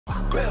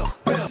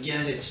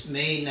Again, it's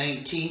May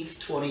 19th,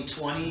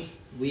 2020,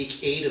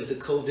 week 8 of the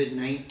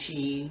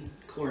COVID-19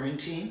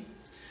 quarantine.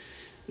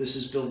 This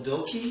is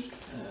Bilkey.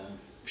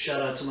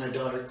 Shout out to my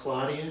daughter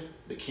Claudia,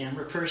 the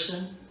camera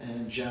person,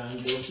 and John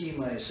Bilkey,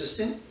 my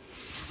assistant.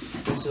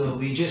 So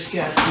we just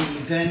got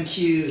the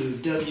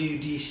BenQ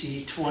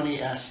WDC20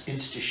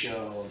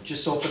 InstaShow.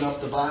 Just open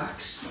up the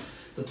box.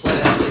 The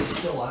plastic's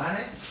still on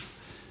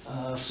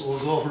it. So we'll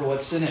go over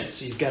what's in it.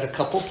 So you've got a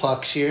couple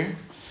pucks here.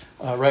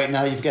 Right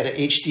now you've got an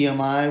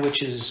HDMI,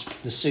 which is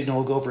the signal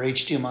will go over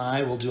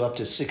HDMI. We'll do up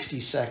to 60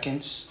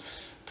 seconds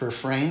per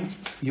frame.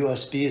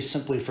 USB is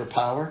simply for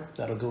power.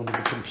 That'll go into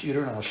the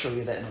computer, and I'll show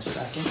you that in a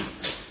second.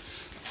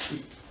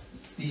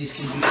 These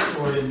can be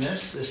stored in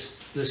this.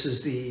 This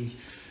is the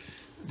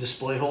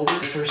display holder.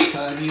 First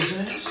time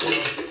using it, so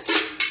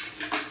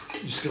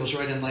it just goes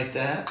right in like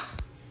that.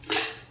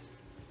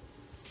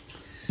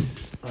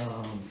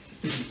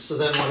 So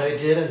then what I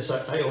did is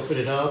I opened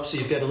it up. So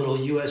you've got a little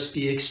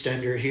USB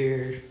extender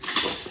here.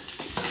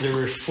 There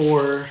were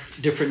 4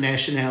 different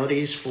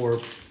nationalities for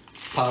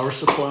power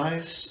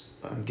supplies.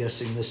 I'm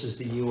guessing this is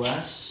the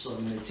US, so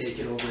I'm going to take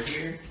it over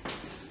here.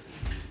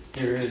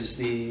 Here is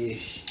the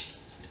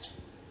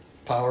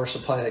power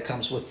supply that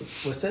comes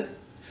with it.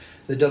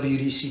 The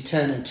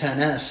WDC10 and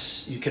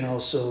 10S, you can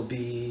also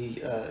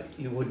be,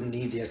 you wouldn't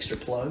need the extra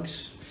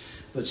plugs.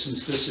 But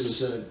since this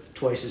is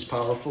twice as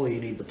powerful, you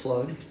need the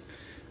plug.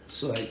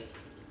 So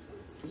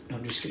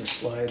I'm just going to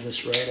slide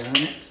this right on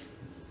it,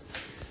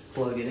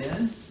 plug it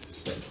in,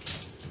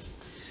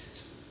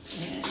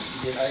 and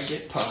did I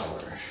get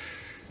power?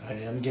 I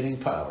am getting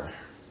power.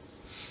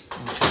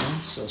 Okay,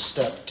 so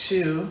step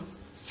 2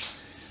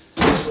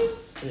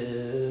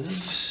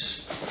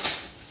 is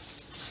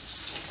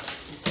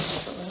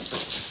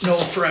no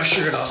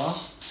pressure at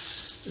all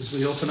as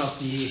we open up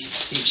the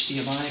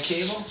HDMI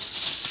cable.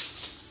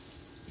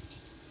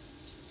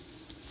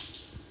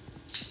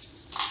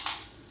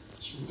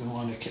 We're going to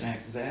want to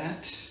connect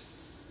that.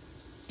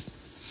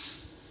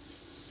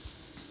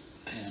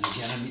 And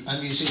again,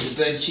 I'm using the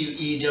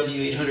BenQ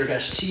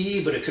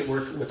EW800ST, but it could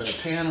work with a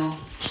panel.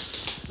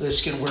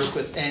 This can work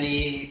with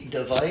any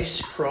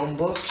device,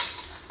 Chromebook,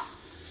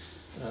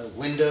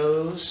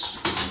 Windows,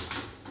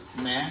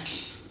 Mac,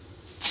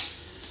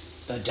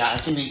 a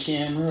document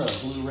camera, a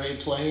Blu-ray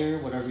player,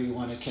 whatever you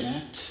want to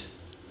connect.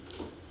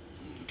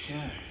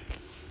 Okay.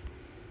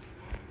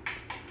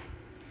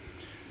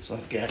 So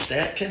I've got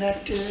that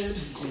connected.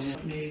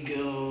 Let me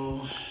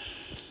go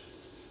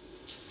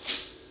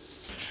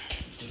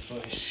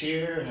device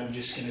here, and I'm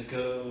just going to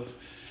go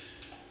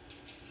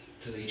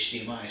to the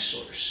HDMI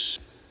source.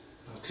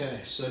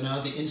 Okay, so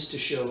now the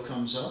InstaShow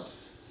comes up.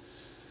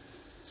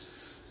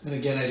 And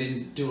again, I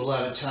didn't do a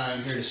lot of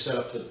time here to set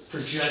up the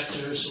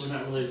projector, so we're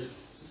not really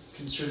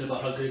concerned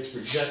about how great the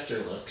projector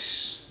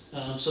looks.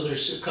 So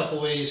there's a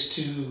couple ways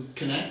to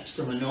connect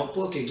from a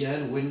notebook.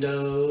 Again,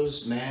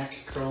 Windows,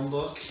 Mac,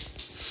 Chromebook,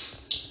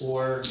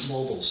 or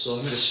mobile. So I'm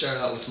going to start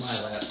out with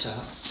my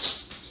laptop.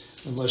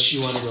 Unless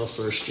you want to go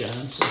first,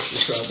 John,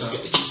 since you're probably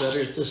getting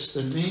better at this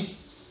than me.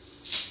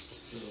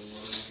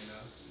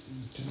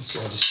 Okay,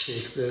 so I'll just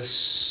take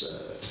this,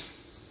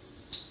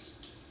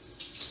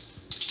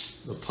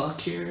 the puck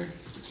here,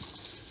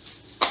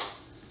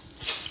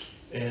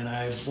 and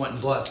I went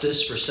and bought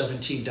this for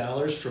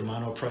 $17 from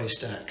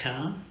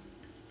monoprice.com,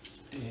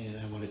 and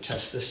I want to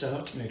test this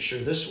out to make sure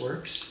this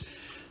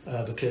works,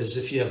 because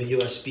if you have a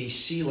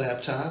USB-C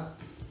laptop,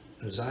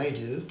 as I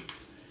do,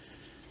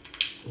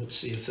 let's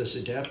see if this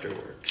adapter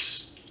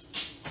works.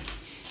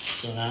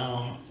 So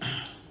now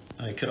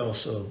I could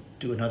also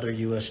do another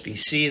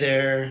USB-C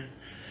there,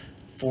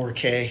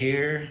 4K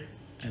here,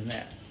 and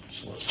that.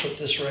 So let's put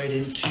this right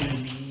into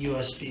the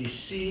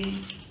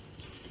USB-C.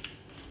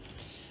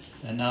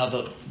 And now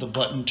the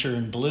button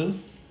turned blue.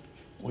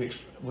 Wait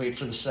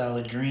for the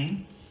solid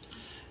green,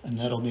 and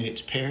that'll mean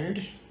it's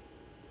paired.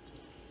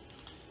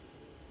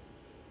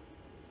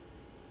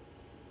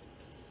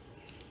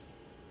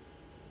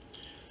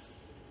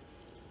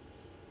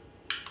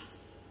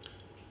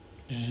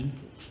 And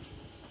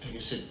I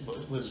guess it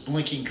was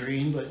blinking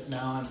green, but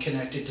now I'm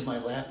connected to my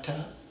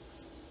laptop.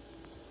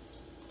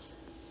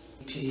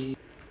 P.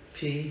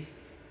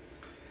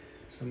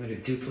 So I'm going to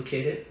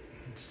duplicate it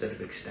instead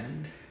of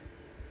extend.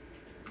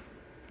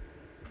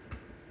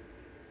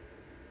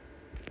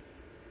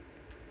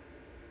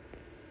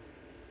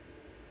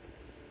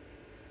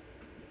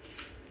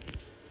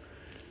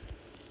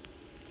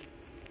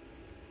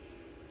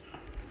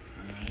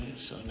 Alright,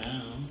 so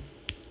now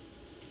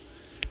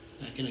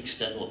I can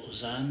extend what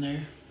was on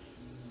there.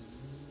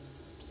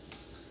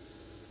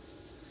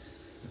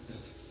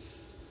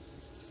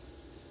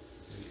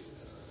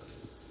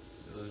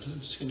 I'm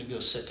just going to go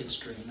second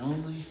screen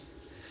only.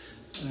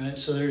 Alright,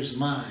 so there's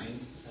mine.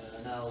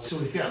 So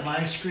we've got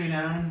my screen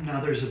on.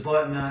 Now there's a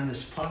button on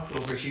this puck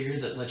over here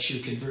that lets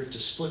you convert to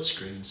split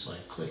screen. So I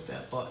click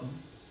that button.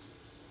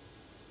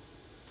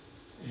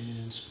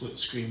 And split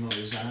screen mode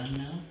is on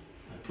now.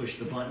 I push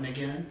the button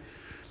again.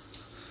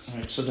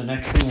 Alright, so the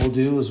next thing we'll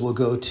do is we'll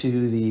go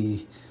to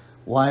the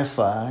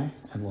Wi-Fi,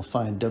 and we'll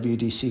find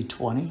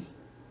WDC20,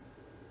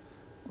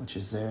 which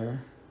is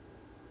there.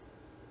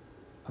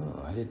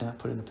 Oh, I did not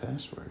put in the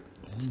password.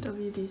 It's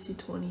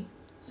WDC20.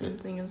 Same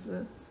thing as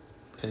the...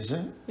 Is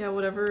it? Yeah,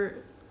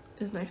 whatever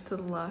is next to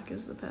the lock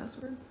is the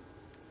password.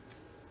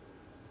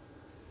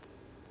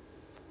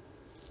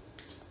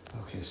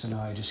 Okay, so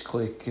now I just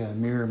click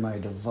mirror my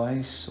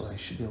device, so I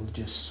should be able to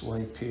just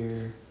swipe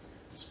here,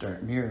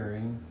 start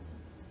mirroring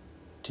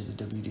to the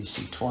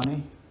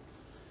WDC20.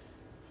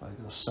 If I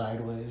go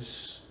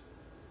sideways,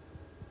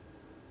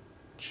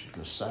 it should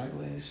go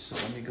sideways, so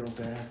let me go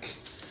back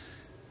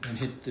and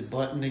hit the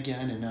button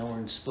again, and now we're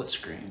in split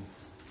screen.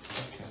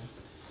 Okay.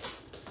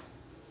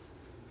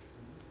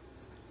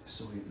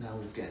 So now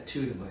we've got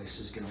two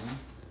devices going.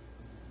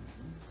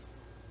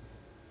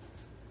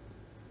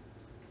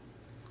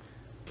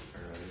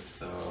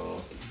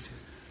 So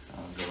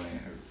I'm going,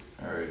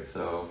 alright,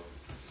 so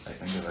I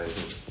think if I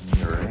hit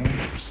mirroring,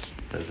 it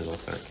says it'll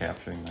start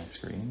capturing my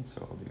screen,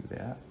 so I'll do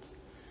that.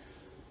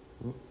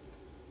 Oop.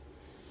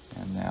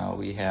 And now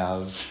we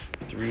have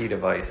 3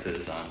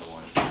 devices on the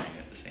one screen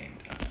at the same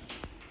time.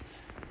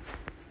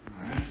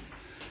 Alright.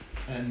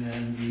 And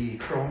then the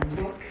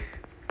Chromebook.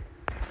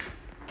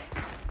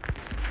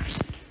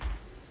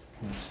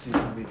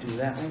 Let me do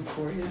that one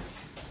for you.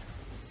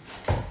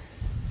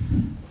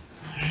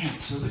 Alright,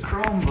 so the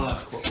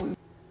Chromebook.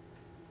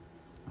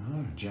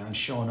 Oh, John's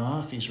showing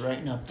off. He's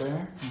writing up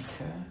there.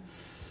 Okay.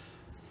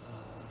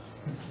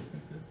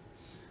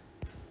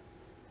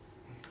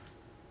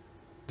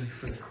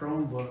 For the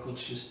Chromebook,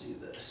 let's just do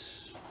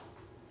this.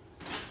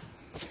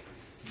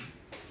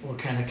 What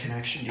kind of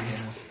connection do you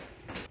have?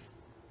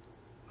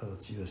 Oh,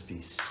 it's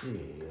USB-C.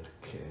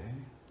 Okay.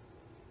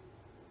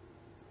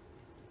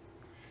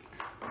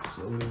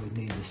 So we would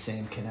need the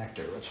same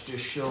connector. Let's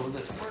just show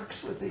that it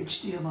works with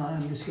HDMI.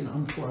 I'm just going to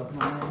unplug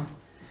mine.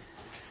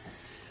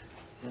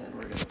 And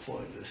we're going to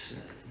plug this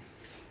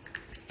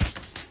in.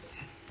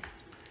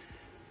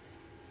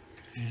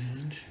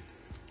 And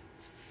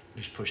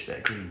just push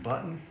that green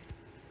button.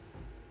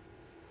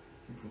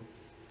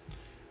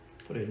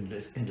 Put it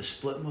into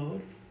split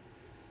mode.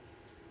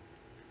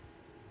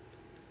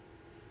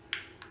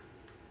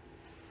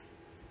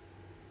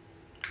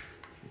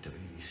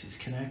 WDC is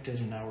connected,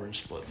 and now we're in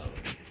split mode.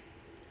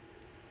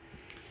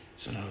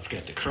 So now we've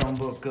got the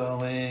Chromebook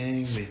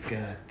going, we've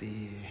got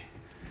the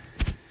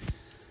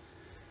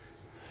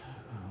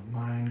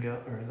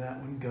that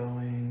one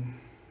going,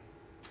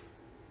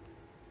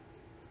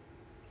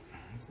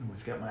 and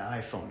we've got my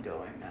iPhone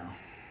going now.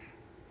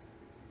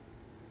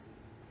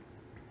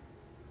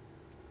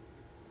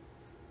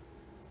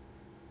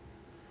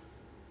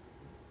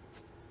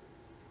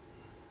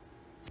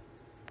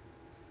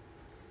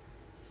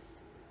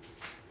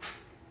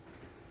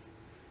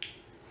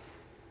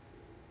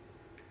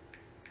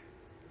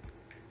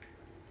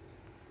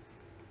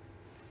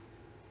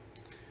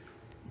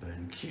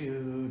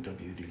 BenQ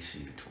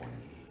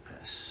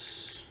WDC20S.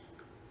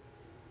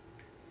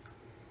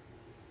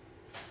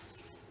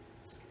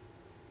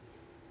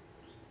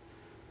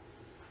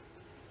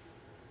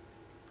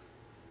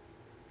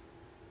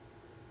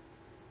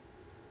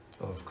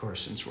 Oh, of course,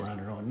 since we're on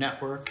our own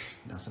network,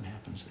 nothing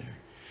happens there.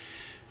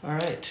 All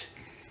right.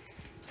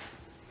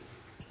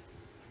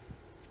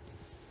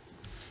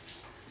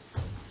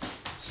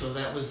 So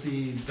that was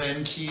the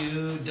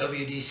BenQ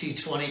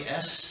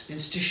WDC20S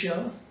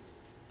InstaShow.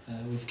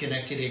 We've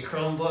connected a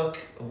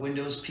Chromebook, a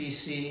Windows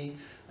PC,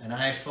 an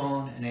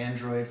iPhone, an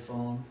Android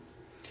phone,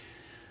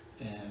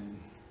 and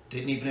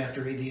didn't even have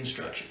to read the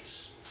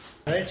instructions.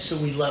 All right, so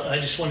I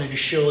just wanted to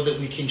show that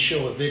we can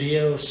show a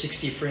video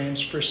 60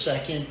 frames per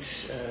second.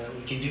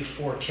 We can do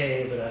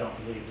 4K, but I don't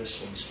believe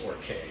this one's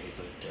 4K.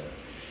 But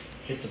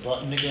hit the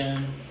button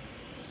again,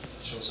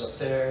 shows up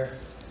there.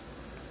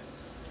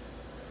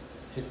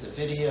 Hit the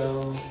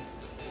video.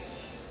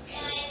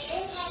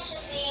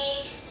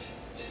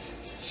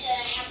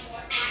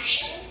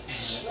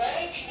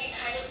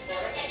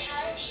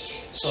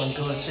 So I'm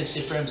going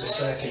 60 frames a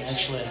second.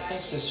 Actually, I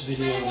think this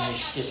video may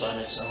skip on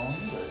its own,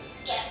 but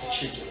it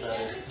should get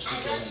better as we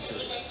go into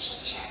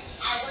it.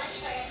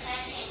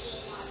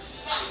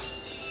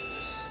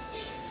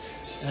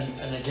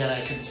 And again,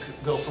 I can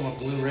go from a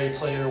Blu-ray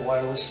player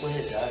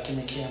wirelessly, a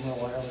document camera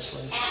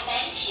wirelessly. At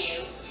BenQ,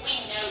 we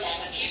know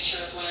that the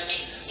future of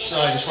learning is...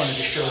 So I just wanted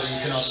to show that you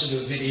can also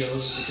do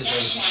videos, because I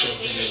wasn't showing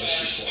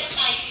videos before. Step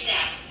by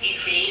step in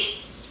creating...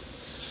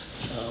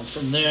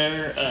 From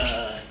there,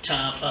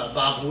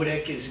 Bob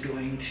Wudeck is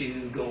going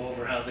to go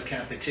over how the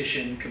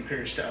competition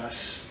compares to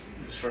us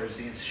as far as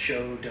the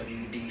InstaShow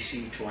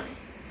WDC20.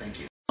 Thank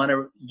you. Want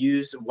to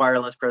use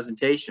wireless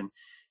presentation,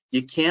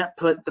 you can't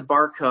put the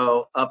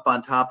Barco up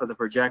on top of the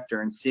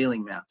projector and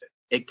ceiling mount it.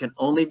 It can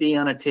only be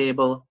on a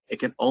table. It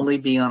can only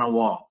be on a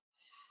wall.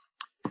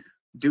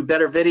 Do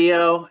better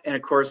video, and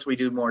of course, we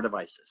do more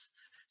devices.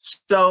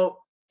 So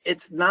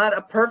it's not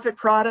a perfect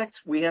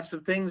product. We have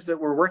some things that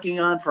we're working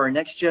on for our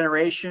next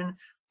generation,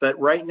 but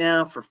right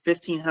now for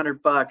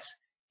 $1,500,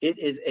 it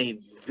is a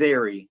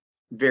very,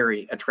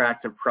 very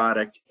attractive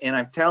product. And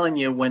I'm telling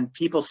you, when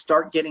people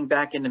start getting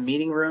back into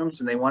meeting rooms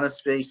and they want to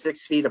stay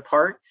 6 feet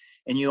apart,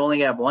 and you only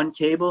have one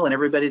cable and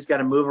everybody's got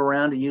to move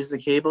around to use the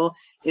cable,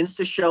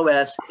 InstaShow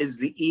S is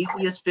the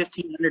easiest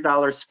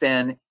 $1,500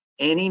 spend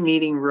any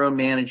meeting room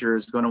manager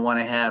is going to want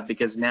to have,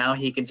 because now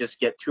he can just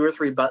get 2 or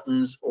 3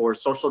 buttons or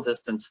social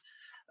distance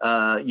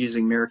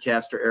using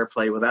miracast or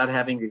airplay without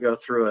having to go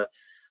through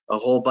a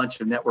whole bunch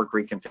of network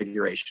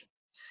reconfiguration.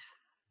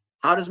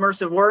 How does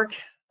Mersive work?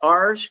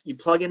 Ours, you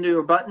plug into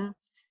a button.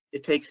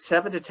 It takes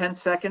 7 to 10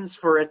 seconds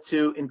for it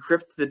to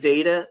encrypt the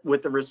data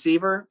with the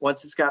receiver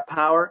once it's got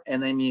power,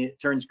 and then it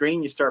turns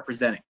green, you start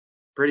presenting.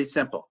 Pretty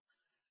simple.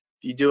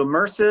 If you do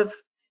immersive,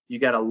 you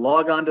got to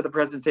log on to the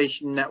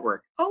presentation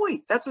network. Oh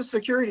wait, that's a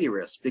security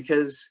risk,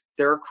 because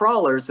there are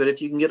crawlers that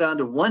if you can get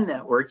onto one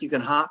network, you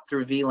can hop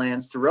through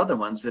VLANs through other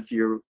ones if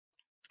you've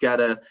got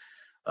a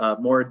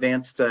more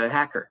advanced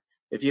hacker.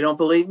 If you don't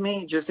believe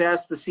me, just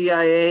ask the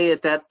CIA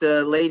at that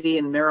lady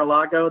in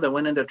Mar-a-Lago that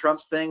went into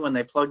Trump's thing when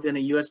they plugged in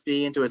a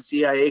USB into a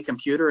CIA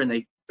computer and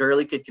they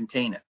barely could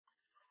contain it.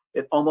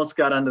 It almost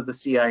got onto the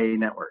CIA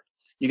network.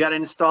 You got to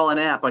install an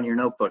app on your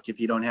notebook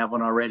if you don't have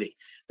one already.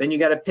 Then you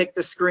got to pick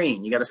the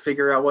screen. You got to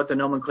figure out what the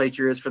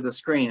nomenclature is for the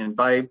screen.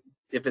 And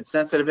if it's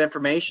sensitive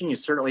information, you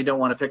certainly don't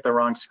want to pick the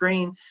wrong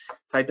screen.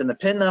 Type in the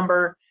PIN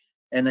number,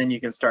 and then you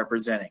can start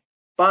presenting.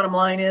 Bottom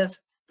line is,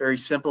 very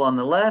simple on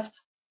the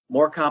left,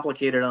 more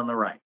complicated on the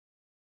right.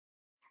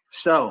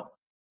 So,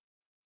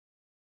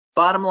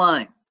 bottom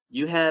line,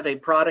 you have a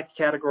product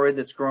category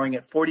that's growing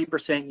at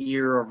 40%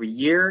 year over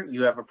year.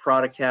 You have a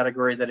product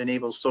category that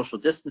enables social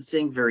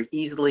distancing very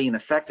easily and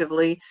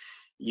effectively.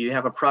 You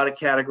have a product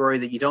category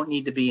that you don't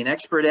need to be an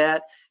expert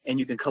at, and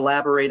you can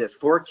collaborate at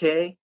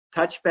 4K,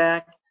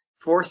 touchback,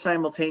 4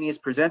 simultaneous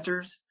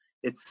presenters.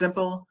 It's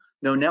simple,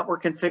 no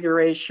network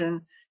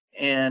configuration,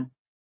 and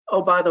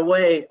oh, by the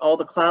way, all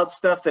the cloud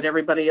stuff that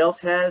everybody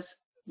else has,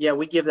 yeah,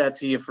 we give that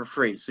to you for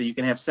free. So you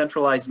can have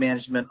centralized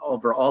management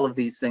over all of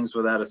these things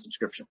without a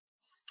subscription.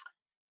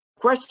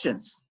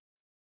 Questions?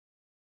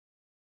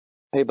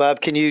 Hey,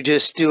 Bob, can you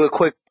just do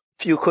a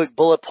few quick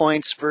bullet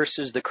points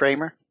versus the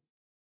Kramer?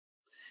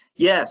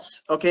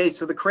 Yes. Okay,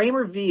 so the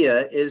Kramer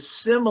VIA is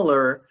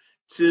similar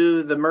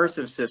to the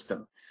Mersive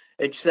system,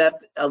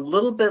 except a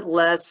little bit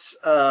less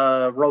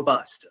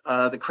robust.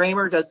 The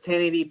Kramer does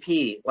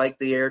 1080p like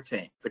the Air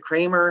Tame. The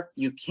Kramer,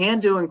 you can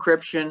do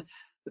encryption,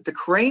 but the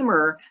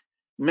Kramer,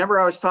 remember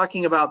I was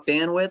talking about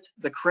bandwidth?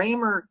 The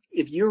Kramer,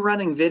 if you're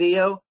running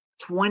video,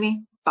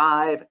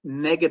 25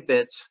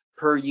 megabits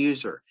per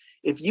user.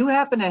 If you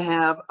happen to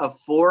have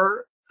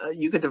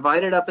you could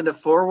divide it up into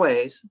 4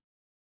 ways,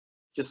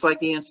 just like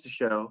the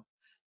InstaShow,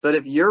 but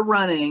if you're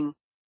running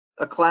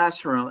a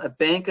classroom, a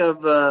bank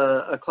of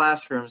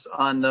classrooms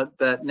on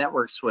that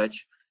network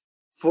switch,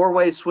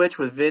 4-way switch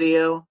with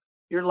video,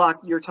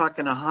 you're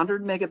talking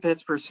 100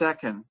 megabits per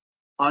second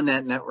on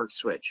that network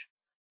switch.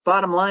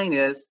 Bottom line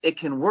is, it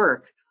can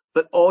work,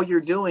 but all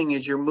you're doing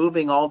is you're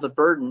moving all the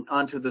burden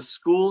onto the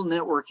school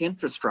network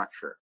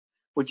infrastructure,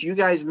 which you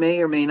guys may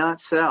or may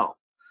not sell,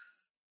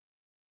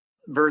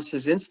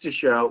 versus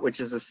InstaShow, which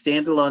is a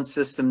standalone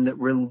system that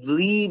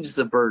relieves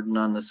the burden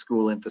on the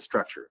school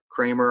infrastructure.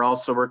 Kramer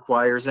also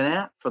requires an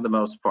app for the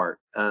most part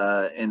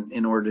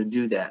in order to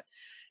do that.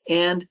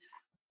 And,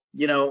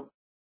 you know,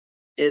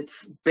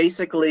 it's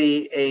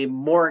basically a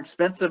more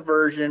expensive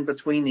version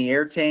between the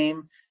Air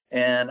Tame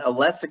and a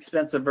less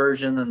expensive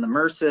version than the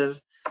Mersive,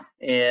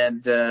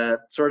 and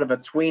sort of a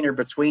tweener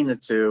between the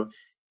two.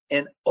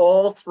 And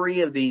all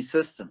 3 of these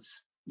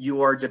systems,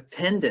 you are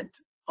dependent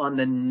on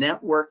the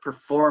network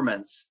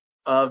performance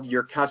of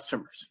your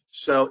customers.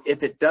 So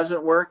if it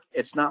doesn't work,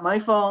 it's not my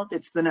fault,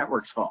 it's the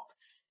network's fault.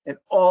 And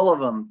all of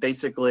them,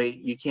 basically,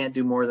 you can't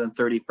do more than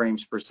 30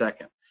 frames per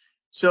second.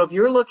 So if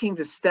you're looking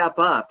to step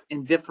up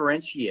and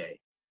differentiate,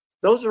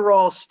 those are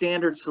all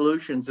standard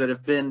solutions that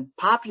have been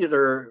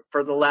popular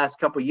for the last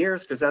couple of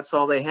years, because that's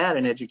all they had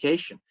in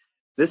education.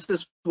 This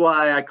is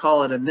why I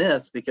call it a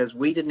miss, because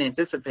we didn't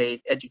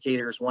anticipate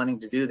educators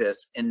wanting to do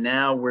this. And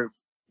now we're,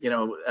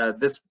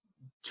 this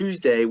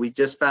Tuesday, we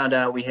just found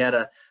out we had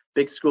a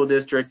big school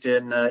district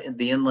in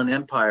the Inland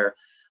Empire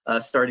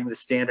starting to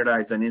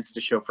standardize on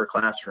InstaShow for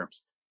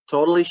classrooms.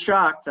 Totally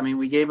shocked. I mean,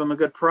 we gave them a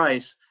good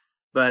price,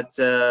 but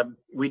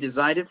we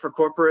designed it for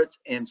corporates,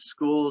 and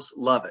schools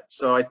love it.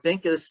 So I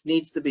think this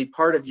needs to be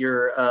part of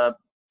your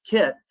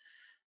kit,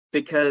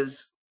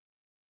 because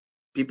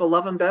people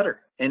love them better.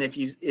 And if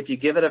you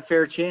give it a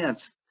fair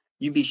chance,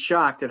 you'd be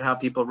shocked at how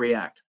people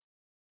react.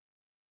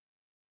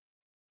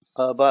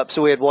 Bob,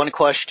 so we had one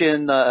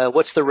question.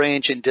 What's the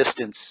range and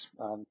distance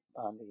on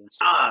the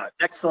InstaShow?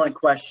 Excellent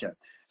question.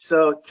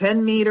 So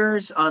 10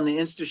 meters on the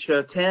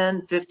InstaShow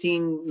 10,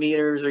 15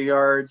 meters or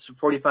yards,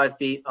 45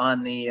 feet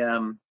on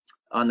the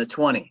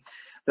 20.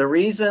 The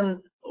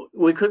reason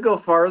we could go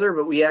farther,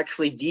 but we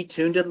actually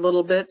detuned it a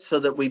little bit so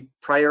that we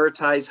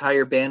prioritize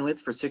higher bandwidth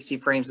for 60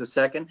 frames a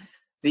second.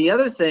 The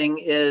other thing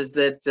is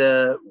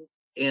that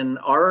in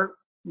our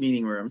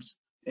meeting rooms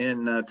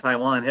in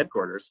Taiwan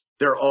headquarters,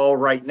 they're all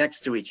right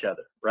next to each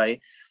other, right?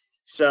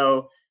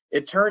 So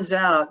It turns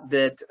out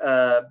that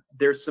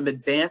there's some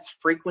advanced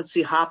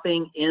frequency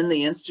hopping in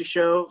the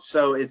InstaShow.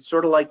 So it's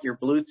sort of like your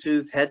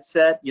Bluetooth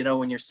headset. You know,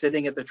 when you're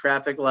sitting at the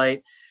traffic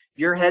light,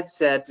 your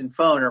headset and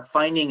phone are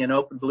finding an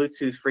open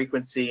Bluetooth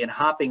frequency and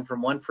hopping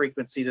from one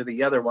frequency to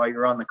the other while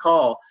you're on the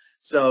call,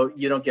 so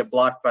you don't get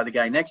blocked by the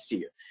guy next to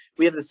you.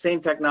 We have the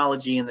same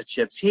technology in the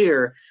chips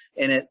here,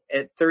 and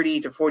at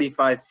 30 to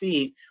 45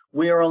 feet,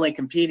 we are only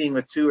competing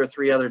with 2 or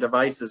 3 other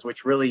devices,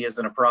 which really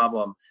isn't a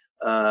problem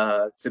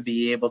to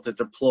be able to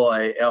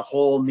deploy a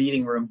whole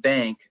meeting room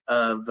bank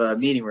of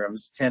meeting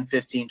rooms, 10,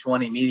 15,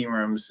 20 meeting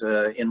rooms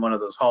in one of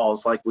those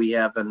halls like we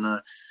have in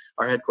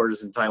our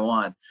headquarters in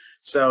Taiwan.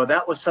 So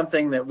that was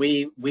something that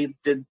we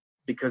did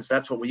because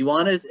that's what we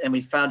wanted, and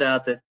we found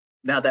out that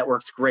now that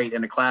works great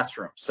in a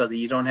classroom, so that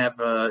you don't have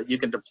you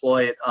can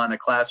deploy it on a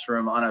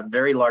classroom on a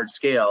very large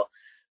scale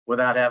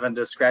without having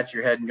to scratch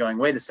your head and going,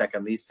 wait a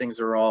second, these things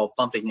are all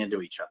bumping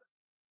into each other.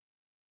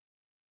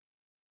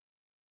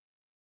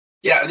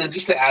 Yeah, and then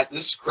just to add,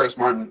 this is Chris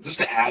Martin, just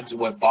to add to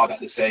what Bob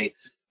had to say,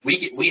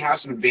 we have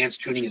some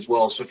advanced tuning as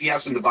well. So if you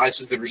have some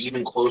devices that are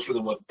even closer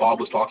than what Bob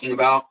was talking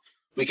about,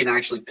 we can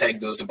actually peg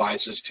those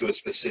devices to a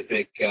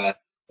specific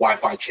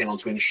Wi-Fi channel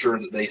to ensure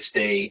that they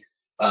stay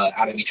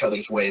out of each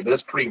other's way. But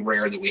it's pretty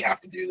rare that we have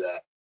to do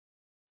that.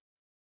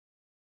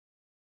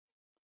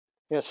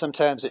 Yeah,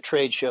 sometimes at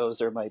trade shows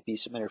there might be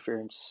some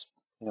interference,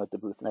 you know, at the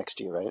booth next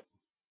to you, right?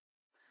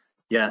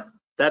 Yeah,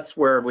 that's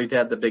where we've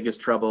had the biggest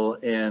trouble,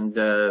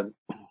 and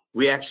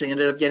we actually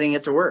ended up getting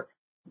it to work,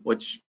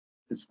 which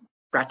is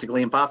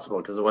practically impossible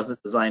because it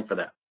wasn't designed for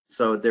that.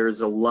 So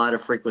there's a lot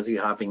of frequency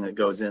hopping that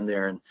goes in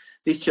there, and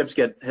these chips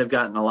have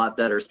gotten a lot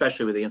better,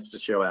 especially with the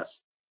InstaShow S.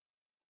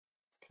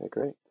 Okay,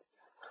 great.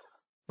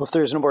 Well, if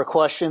there's no more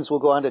questions, we'll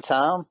go on to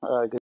Tom.